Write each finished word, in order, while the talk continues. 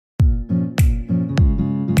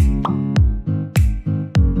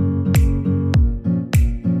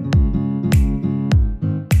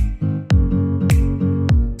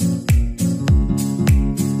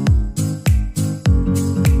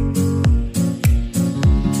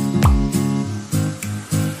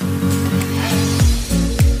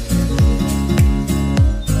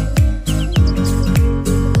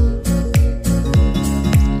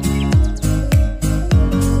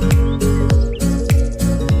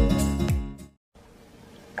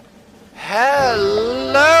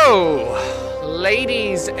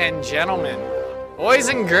ladies and gentlemen, boys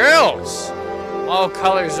and girls, all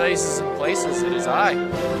colors, races, and places, it is I,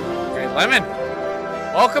 Lemmon.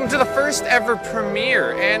 Welcome to the first ever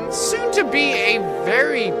premiere, and soon to be a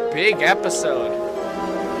very big episode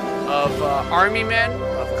of Army Men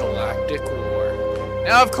of Galactic War.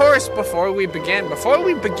 Now, of course, before we begin with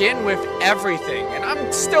everything, and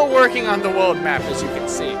I'm still working on the world map, as you can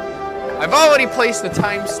see. I've already placed the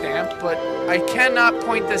timestamp, but I cannot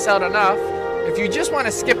point this out enough. If you just want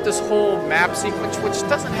to skip this whole map sequence, which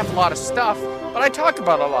doesn't have a lot of stuff, but I talk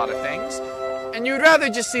about a lot of things, and you'd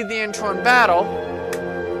rather just see the intro and battle,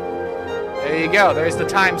 there you go, there's the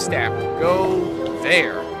timestamp. Go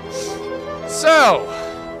there. So,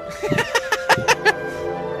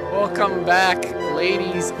 welcome back,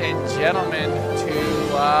 ladies and gentlemen,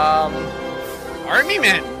 to Army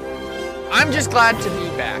Men. I'm just glad to be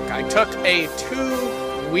back. I took a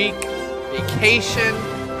 2-week vacation.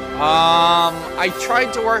 I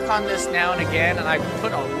tried to work on this now and again, and I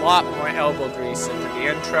put a lot more elbow grease into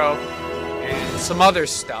the intro and some other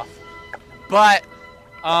stuff. But,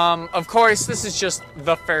 of course, this is just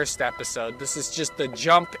the first episode. This is just the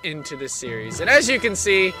jump into the series. And as you can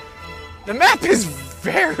see, the map is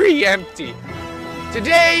very empty.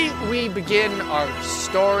 Today, we begin our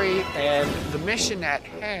story and the mission at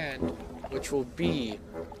hand, which will be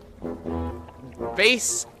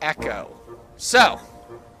Base Echo. So,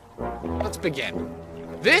 let's begin.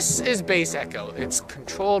 This is Base Echo. It's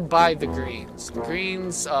controlled by the Greens. The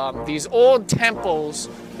Greens, these old temples,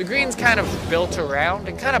 the Greens kind of built around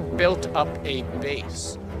and kind of built up a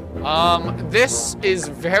base. This is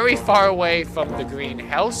very far away from the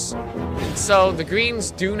greenhouse, and so the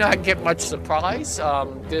Greens do not get much surprise.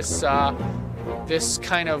 This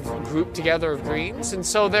kind of group together of Greens, and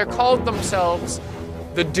so they're called themselves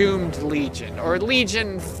the Doomed Legion, or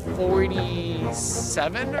Legion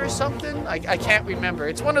 47 or something? I can't remember.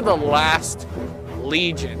 It's one of the last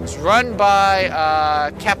legions, run by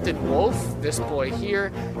Captain Wolf, this boy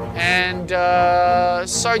here, and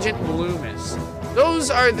Sergeant Loomis.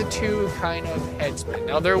 Those are the two kind of headsmen.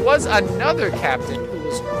 Now, there was another captain who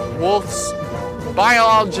was Wolf's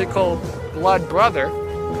biological blood brother,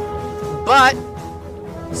 but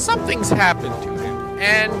something's happened to him,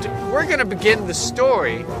 and we're gonna begin the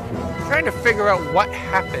story trying to figure out what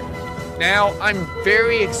happened. Now, I'm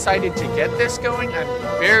very excited to get this going. I'm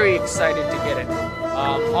very excited to get it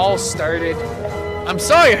all started. I'm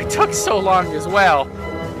sorry I took so long as well.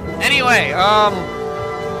 Anyway,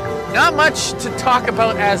 not much to talk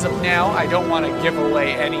about as of now. I don't want to give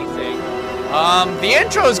away anything. The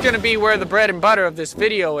intro is gonna be where the bread and butter of this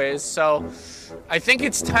video is, so I think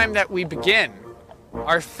it's time that we begin.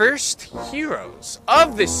 Our first heroes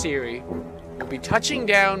of this series will be touching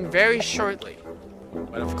down very shortly.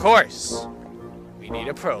 But of course, we need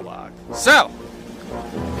a prologue. So,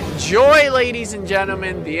 enjoy, ladies and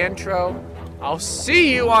gentlemen, the intro. I'll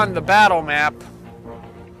see you on the battle map.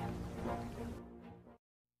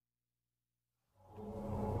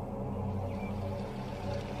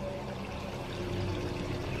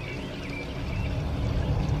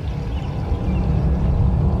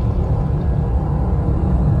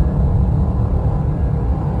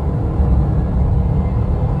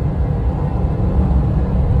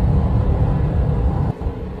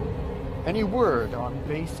 Any word on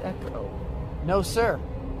Base Echo? No, sir.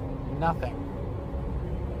 Nothing.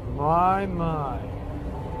 My.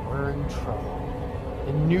 We're in trouble.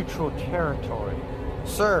 In neutral territory.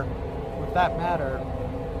 Sir, with that matter,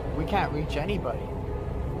 we can't reach anybody.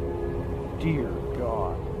 Dear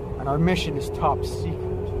God. And our mission is top secret.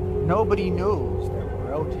 Nobody knows that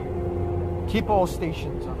we're out here. Keep all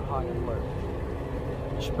stations on high alert.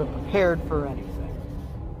 You should be prepared for anything.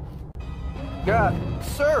 God,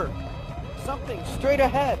 sir! Something straight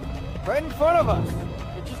ahead, right in front of us.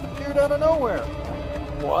 It just appeared out of nowhere.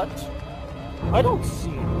 What? I don't see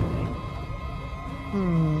anything.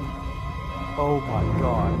 Oh my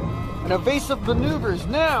God. An evasive maneuvers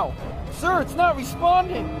now! Sir, it's not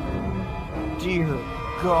responding! Dear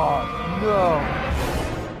God, no!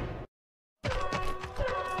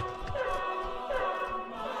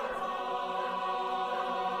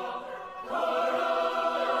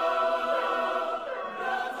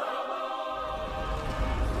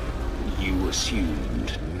 You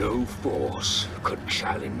assumed no force could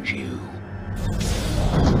challenge you.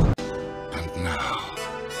 And now...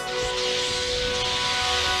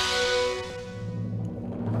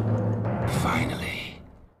 finally,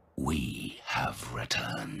 we have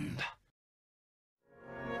returned.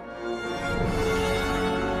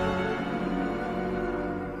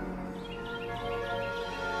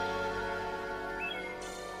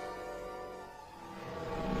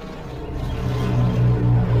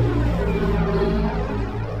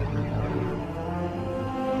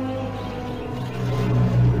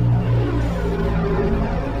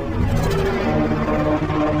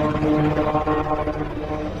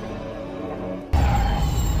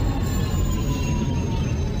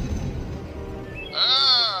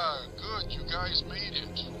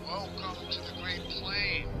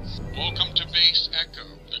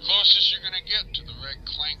 the closest you're gonna get to the Red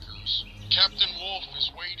Clankers. Captain Wolf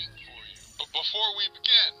is waiting for you. But before we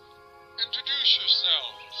begin, introduce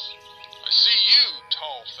yourselves. I see you,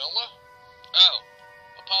 tall fella. Oh,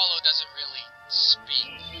 Apollo doesn't really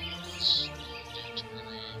speak due to the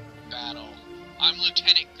battle. I'm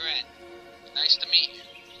Lieutenant Gren. Nice to meet you.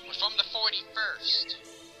 We're from the 41st.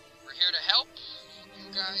 We're here to help you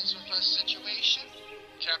guys with a situation.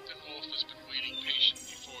 Captain Wolf has been waiting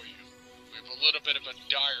patiently for you. We have a little bit of a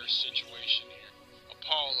dire situation here.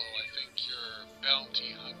 Apollo, I think your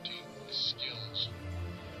bounty hunting skills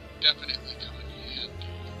definitely come in handy.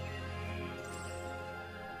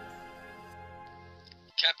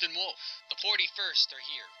 Captain Wolf, the 41st are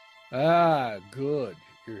here. Ah, good.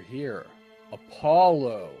 You're here.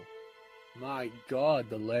 Apollo. My God,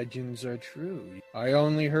 the legends are true. I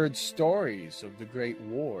only heard stories of the Great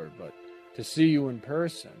War, but to see you in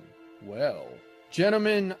person, well.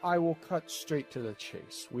 Gentlemen, I will cut straight to the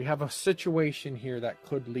chase. We have a situation here that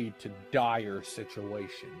could lead to dire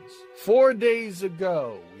situations. 4 days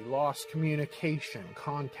ago, we lost communication,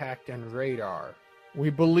 contact, and radar. We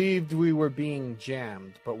believed we were being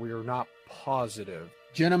jammed, but we were not positive.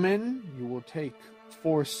 Gentlemen, you will take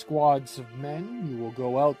 4 squads of men. You will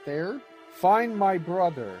go out there, find my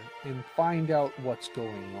brother, and find out what's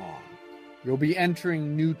going on. You'll be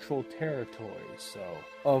entering neutral territory, so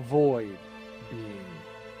avoid being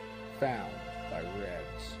found by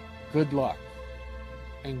Reds. Good luck,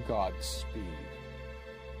 and Godspeed.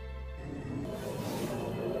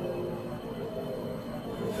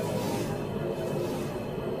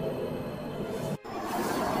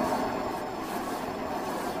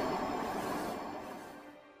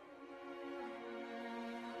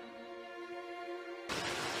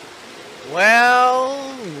 Well.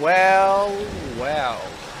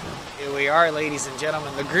 Here we are, ladies and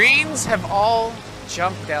gentlemen. The Greens have all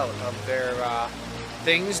jumped out of their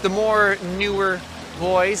things. The more newer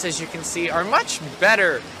boys, as you can see, are much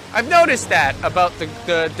better. I've noticed that about the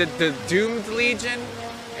Doomed Legion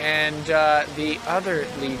and the other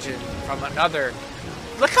Legion from another.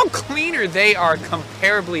 Look how cleaner they are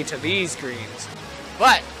comparably to these Greens.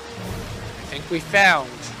 But I think we found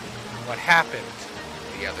what happened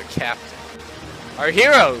to the other captain. Our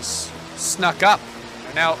heroes snuck up.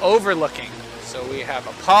 They're now overlooking. So we have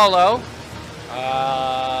Apollo,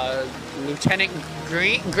 Lieutenant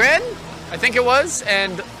Gren, I think it was,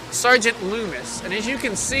 and Sergeant Loomis. And as you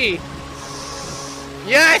can see,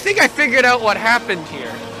 yeah, I think I figured out what happened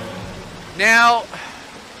here. Now,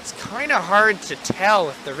 it's kind of hard to tell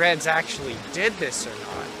if the Reds actually did this or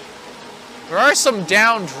not. There are some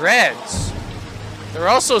downed Reds. There are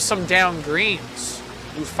also some downed Greens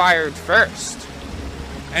who fired first.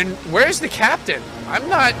 And where's the captain? I'm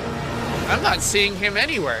not seeing him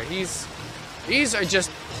anywhere. These are just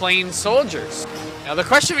plain soldiers. Now the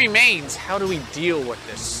question remains, how do we deal with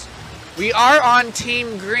this? We are on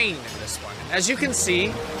Team Green in this one. As you can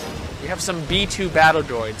see, we have some B2 battle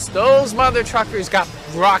droids. Those mother truckers got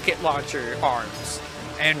rocket launcher arms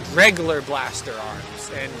and regular blaster arms,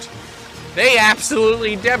 and they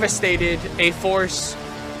absolutely devastated a force,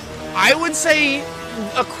 I would say,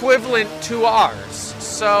 equivalent to ours.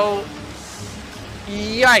 So,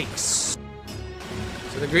 yikes.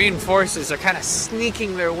 So the green forces are kind of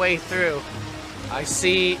sneaking their way through. I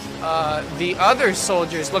see the other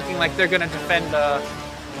soldiers looking like they're going to defend the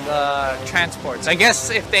transports. I guess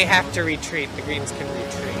if they have to retreat, the Greens can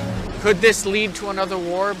retreat. Could this lead to another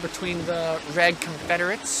war between the Red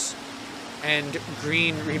Confederates and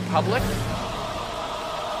Green Republic?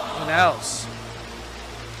 Who knows?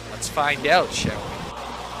 Let's find out, shall we?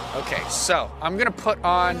 Okay, so I'm gonna put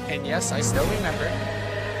on, and yes, I still remember.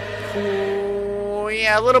 Cool,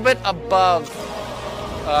 yeah, a little bit above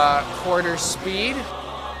quarter speed.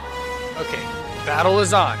 Okay, battle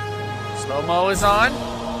is on. Slow-mo is on.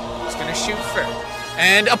 He's gonna shoot first.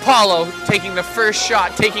 And Apollo taking the first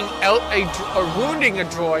shot, taking out wounding a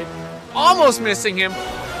droid, almost missing him.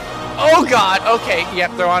 Oh God, okay,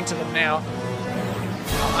 yep, they're onto them now.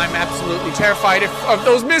 I'm absolutely terrified of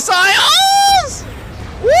those missiles!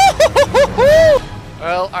 Woo-hoo-hoo-hoo!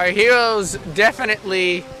 Well, our heroes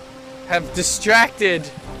definitely have distracted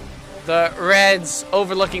the Reds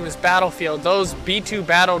overlooking this battlefield. Those B2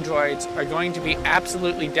 battle droids are going to be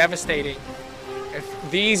absolutely devastating if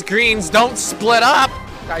these Greens don't split up.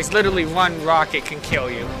 Guys, literally one rocket can kill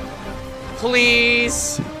you.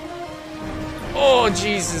 Please. Oh,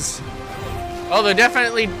 Jesus. Oh, they're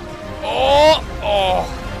definitely... Oh.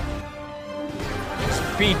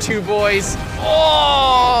 B2 boys.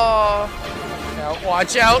 Oh! Now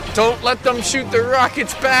watch out. Don't let them shoot the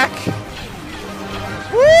rockets back.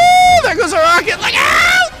 Woo! There goes a rocket. Look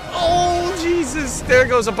out! Oh, Jesus. There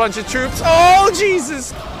goes a bunch of troops. Oh,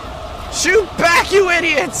 Jesus. Shoot back, you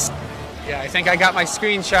idiots. Yeah, I think I got my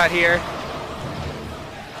screenshot here.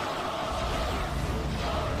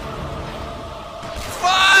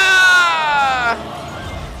 Fire!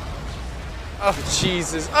 Oh,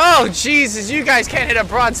 Jesus. Oh, Jesus. You guys can't hit a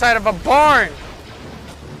broadside of a barn.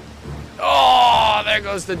 Oh, there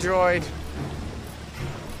goes the droid.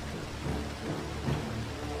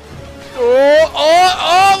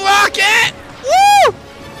 Oh, rocket! Woo!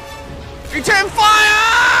 Return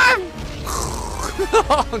fire!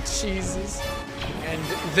 Oh, Jesus. And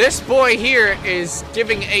this boy here is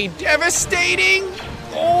giving a devastating...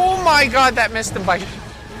 Oh, my God, that missed him by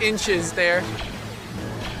inches there.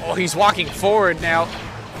 Oh, he's walking forward now.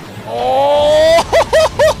 Oh!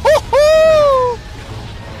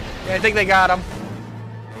 Yeah, I think they got him.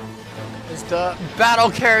 As the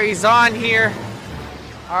battle carries on here,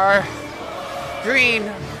 our green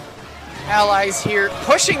allies here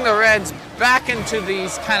pushing the reds back into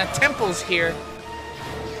these kind of temples here.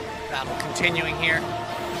 Battle continuing here.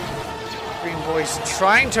 Green boys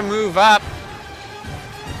trying to move up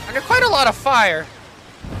under quite a lot of fire.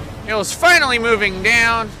 It was finally moving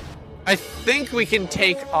down. I think we can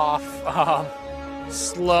take off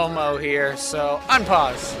slow-mo here, so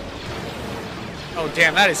unpause. Oh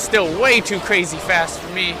damn, that is still way too crazy fast for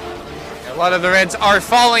me. A lot of the reds are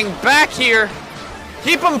falling back here.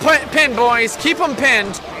 Keep them pinned, boys. Keep them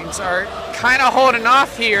pinned. Greens are kind of holding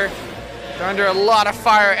off here. They're under a lot of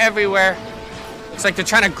fire everywhere. Looks like they're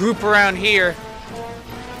trying to group around here.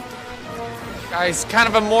 Guys,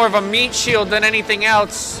 kind of more of a meat shield than anything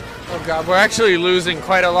else. Oh God, we're actually losing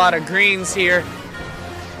quite a lot of greens here.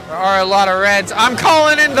 There are a lot of reds. I'm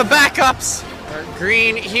calling in the backups. Our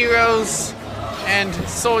green heroes and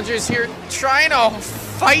soldiers here trying to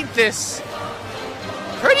fight this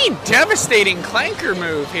pretty devastating clanker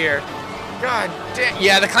move here. God damn.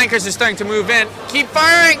 Yeah, the clankers are starting to move in. Keep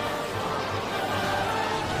firing!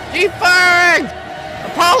 Keep firing!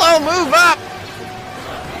 Apollo, move up!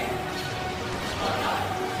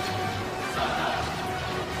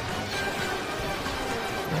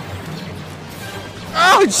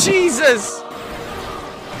 Oh, Jesus!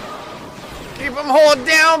 Keep them hold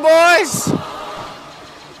down, boys!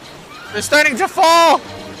 They're starting to fall!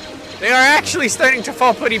 They are actually starting to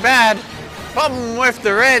fall pretty bad. Problem with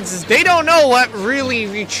the Reds is they don't know what really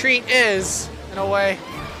retreat is, in a way.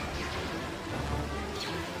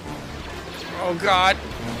 Oh, God.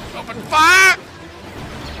 Open fire!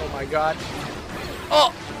 Oh, my God.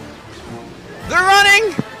 Oh! They're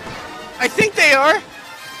running! I think they are.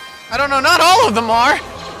 I don't know, not all of them are.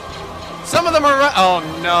 Some of them are oh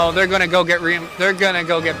no, they're gonna go get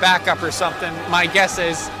backup or something. My guess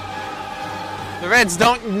is the Reds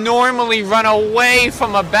don't normally run away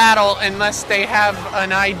from a battle unless they have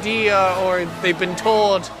an idea or they've been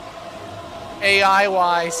told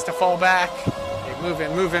AI-wise to fall back. Okay, move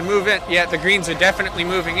in, move in, move in. Yeah, the Greens are definitely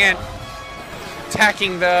moving in.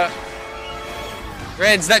 Attacking the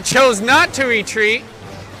Reds that chose not to retreat.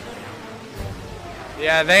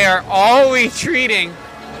 Yeah, they are all retreating.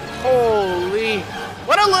 Holy.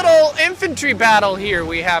 What a little infantry battle here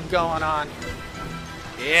we have going on.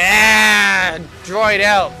 Yeah, droid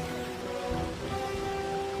out.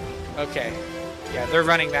 Okay. Yeah, they're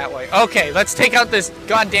running that way. Okay, let's take out this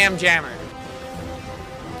goddamn jammer.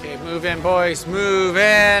 Okay, move in, boys. Move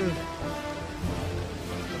in.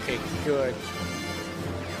 Okay, good.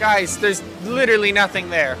 Guys, there's literally nothing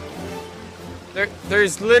there.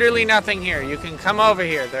 There's literally nothing here. You can come over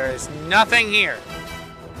here. There is nothing here.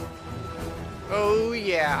 Oh,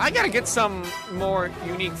 yeah. I gotta get some more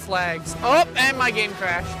unique flags. Oh, and my game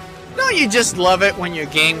crashed. Don't you just love it when your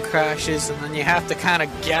game crashes and then you have to kind of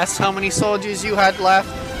guess how many soldiers you had left?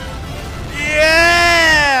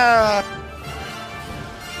 Yeah!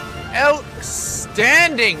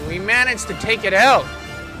 Outstanding! We managed to take it out.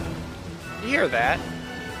 You hear that?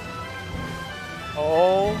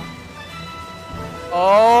 Oh...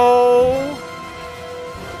 Oh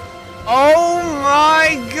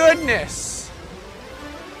my goodness.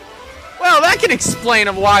 Well, that can explain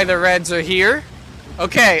why the Reds are here.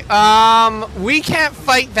 Okay, we can't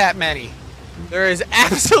fight that many. There is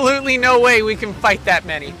absolutely no way we can fight that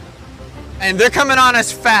many. And they're coming on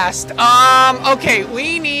us fast. Okay,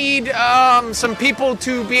 we need some people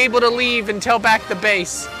to be able to leave and tell back the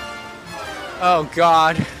base. Oh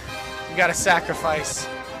God, we gotta sacrifice.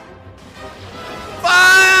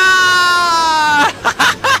 Fire!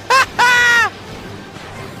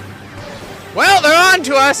 Well, they're on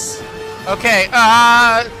to us. Okay,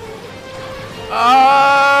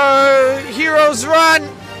 heroes run.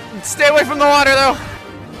 Stay away from the water, though.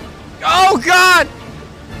 Oh, God!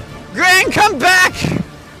 Gran, come back!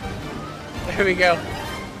 There we go.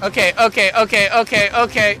 Okay.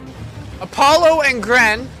 Apollo and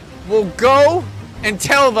Gren will go and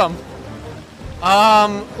tell them.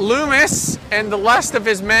 Loomis and the rest of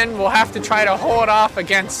his men will have to try to hold off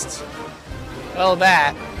against, well,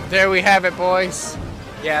 that. There we have it, boys.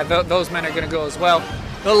 Yeah, those men are gonna go as well.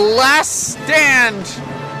 The last stand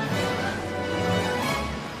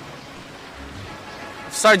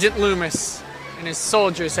of Sergeant Loomis and his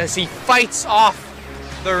soldiers as he fights off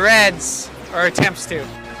the Reds, or attempts to.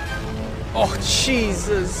 Oh,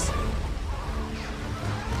 Jesus.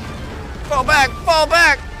 Fall back, fall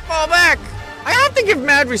back, fall back. I have to give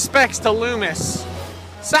mad respects to Loomis.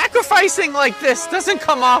 Sacrificing like this doesn't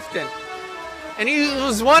come often. And he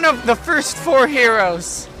was one of the first 4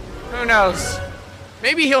 heroes. Who knows?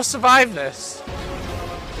 Maybe he'll survive this.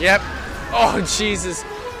 Yep. Oh, Jesus.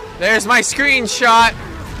 There's my screenshot.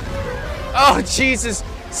 Oh, Jesus.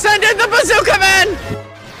 Send in the bazooka men!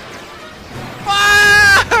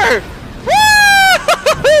 Fire!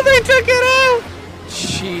 Woo! They took it out!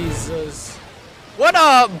 Jesus. What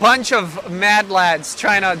a bunch of mad lads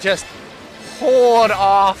trying to just hold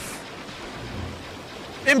off.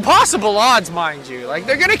 Impossible odds, mind you. Like,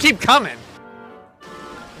 they're gonna keep coming.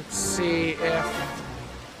 Let's see if...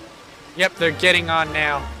 Yep, they're getting on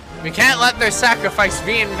now. We can't let their sacrifice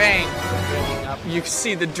be in vain. Building up. You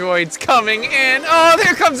see the droids coming in. Oh,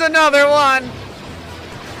 there comes another one!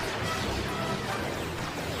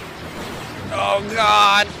 Oh,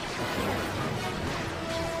 God.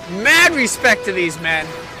 Mad respect to these men.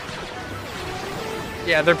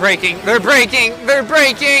 Yeah, they're breaking. They're breaking. They're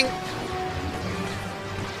breaking.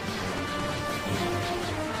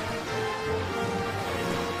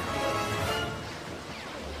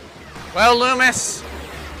 Well, Loomis,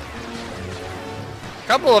 a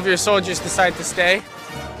couple of your soldiers decide to stay.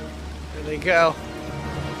 There they go.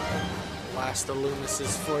 Last of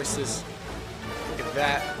Loomis's forces. Look at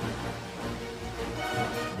that.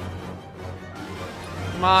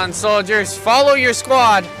 Come on, soldiers, follow your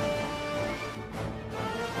squad.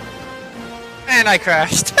 And I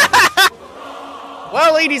crashed.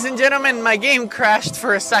 Well, ladies and gentlemen, my game crashed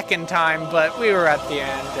for a second time, but we were at the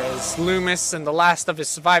end as Loomis and the last of his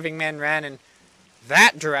surviving men ran in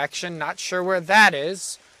that direction. Not sure where that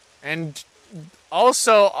is. And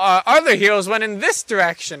also, other heroes went in this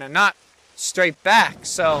direction and not straight back.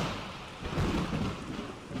 So,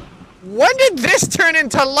 when did this turn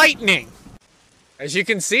into lightning? As you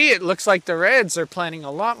can see, it looks like the Reds are planning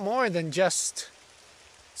a lot more than just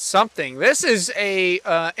something. This is a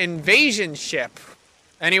invasion ship.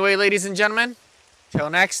 Anyway, ladies and gentlemen, till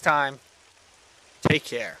next time, take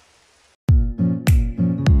care.